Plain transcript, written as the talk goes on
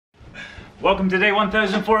Welcome to day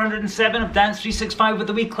 1407 of Dance 365 with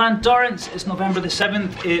the Wee Clan Torrance. It's November the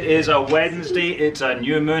 7th, it is a Wednesday, it's a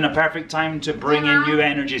new moon, a perfect time to bring in new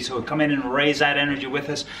energy. So come in and raise that energy with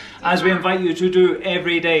us, as we invite you to do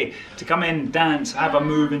every day. To come in, dance, have a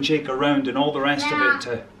move and shake around and all the rest of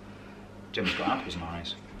it. Jim's got apples in my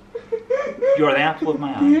eyes. You're the apple of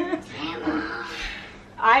my eye.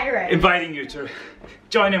 Inviting you to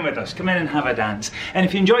join in with us, come in and have a dance. And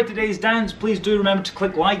if you enjoyed today's dance, please do remember to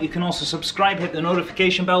click like. You can also subscribe, hit the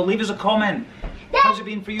notification bell, leave us a comment. How's it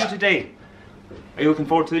been for you today? Are you looking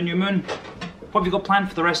forward to the new moon? What have you got planned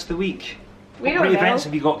for the rest of the week? What great events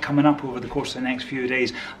have you got coming up over the course of the next few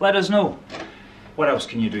days? Let us know. What else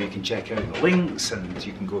can you do? You can check out the links and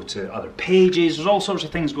you can go to other pages. There's all sorts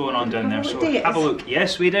of things going on down there, so have a look.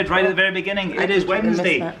 Yes, we did, right at the very beginning. It is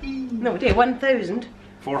Wednesday. No, day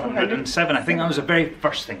 1407. I think that was the very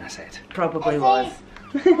first thing I said. Probably was.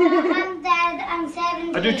 I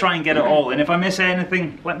do try and get it all, and if I miss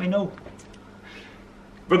anything, let me know.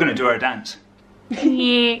 We're going to do our dance. Yeah.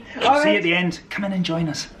 See you at the end. Come in and join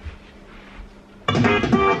us.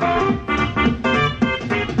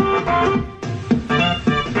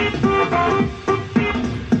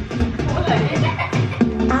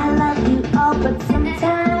 I love you all, but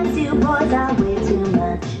sometimes you boys are way too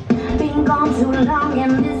much. Been gone too long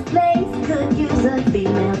and this place could use a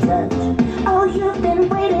female touch. Oh, you've been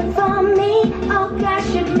waiting for me. Oh gosh,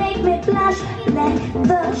 you make me blush. Let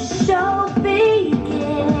the show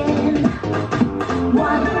begin. 1, 2, 3,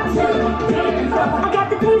 4. I got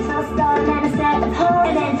the pace for a start and a set of horns.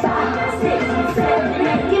 And then 5, 6, 7,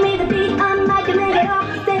 8. Give me the beat, I'm like a nigga off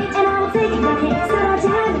the stage, and I will take it from here. So don't you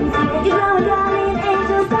have me fear. You're growing, darling,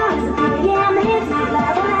 angel stars appear. Yeah, I'm the hit to you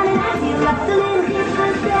love, and I'm an act you love. So little kiss for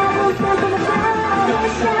the devil, step in the fire.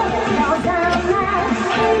 Show, no down now.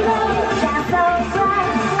 Halo, shine so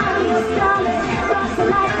bright. I'm your starlet, brought to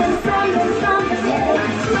life and sunlight from the day.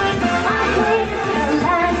 I wait the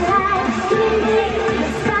limelight, give me the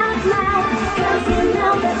spotlight, 'cause you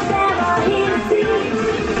know that they're all here to see.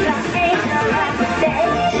 The angel of the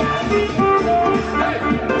stage.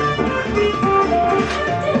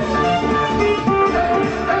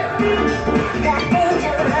 The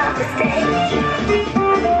angel of the stage.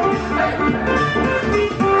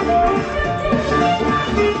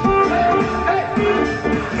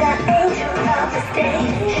 The angel of the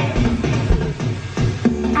stage.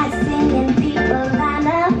 I sing and people line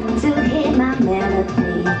up to hear my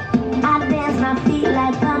melody. I dance my feet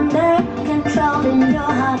like thunder, controlling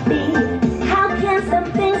your heartbeat. How can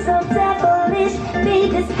something so devilish be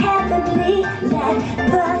this heavenly? Let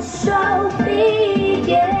the show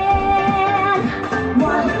begin.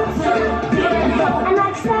 1, 2, 3, 4. I'm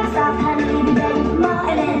like stars off, honey, be begging for more.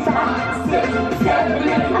 And then 5, 6, 7,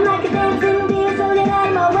 8. I'm like a dancing deer, so get out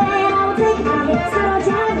of my way, and I will take it from here. So don't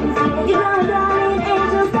you have any fear. You're growing, darling,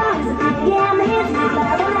 angel stars appear. Yeah, I'm the hit to you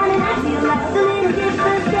love, and I'm an act you love. The little gift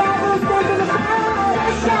for the devil, step in the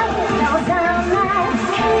fire. Shout, no sound like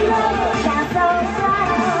halo, shine so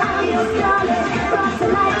bright. I'm your starlet, brought to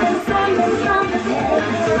life and sunlight from the day.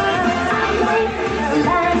 I wait the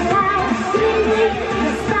limelight, give me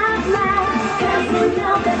the spotlight, 'cause you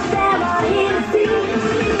know that they're all here to see.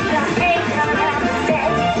 The angel of the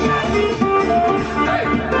stage.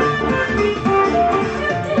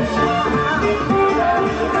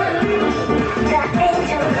 The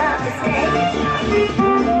angel of the stage.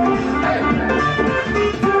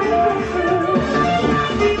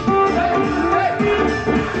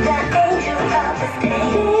 The angel of the stage.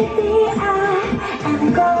 Baby, I am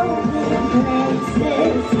going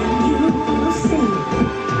places you see.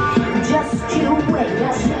 Just you wait.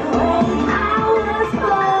 I was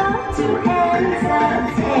born to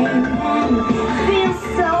entertain and feel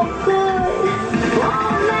so good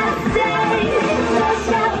on that day. So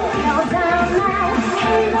shout, no down like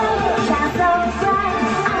halo, shine so bright.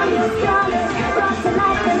 I'm your starlet, brought to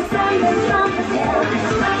life and sunlight from the day.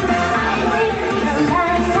 I wait the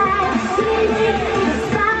limelight, give me the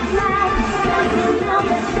spotlight, 'cause you know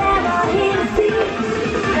that they're all here to see.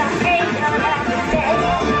 The angel of the stage.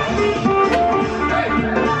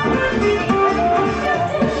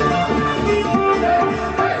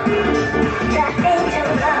 The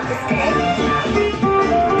angel of the stage.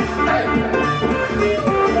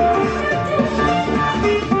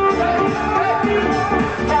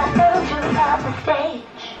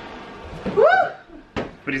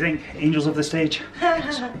 What do you think? Angels of the stage?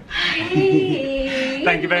 Hey.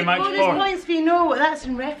 Thank you very much bonus for... points if you know what that's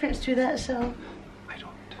in reference to, that song. I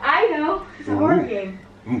don't. I know. It's a horror game.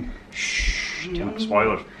 Shh,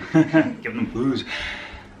 spoilers. Give them clues.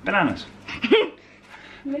 Bananas.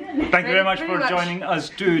 Thank you very much for joining us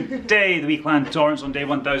today, the Wee Clan Torrance on day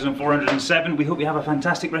 1407. We hope you have a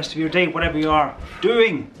fantastic rest of your day, whatever you are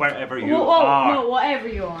doing, wherever you are. No, whatever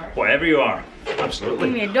you are. Whatever you are. Absolutely.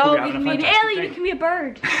 You can be a dog, you can be an alien, you can be a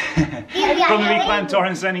bird. From the Wee Clan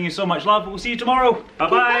Torrance, sending you so much love. We'll see you tomorrow. Bye-bye.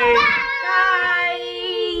 Bye.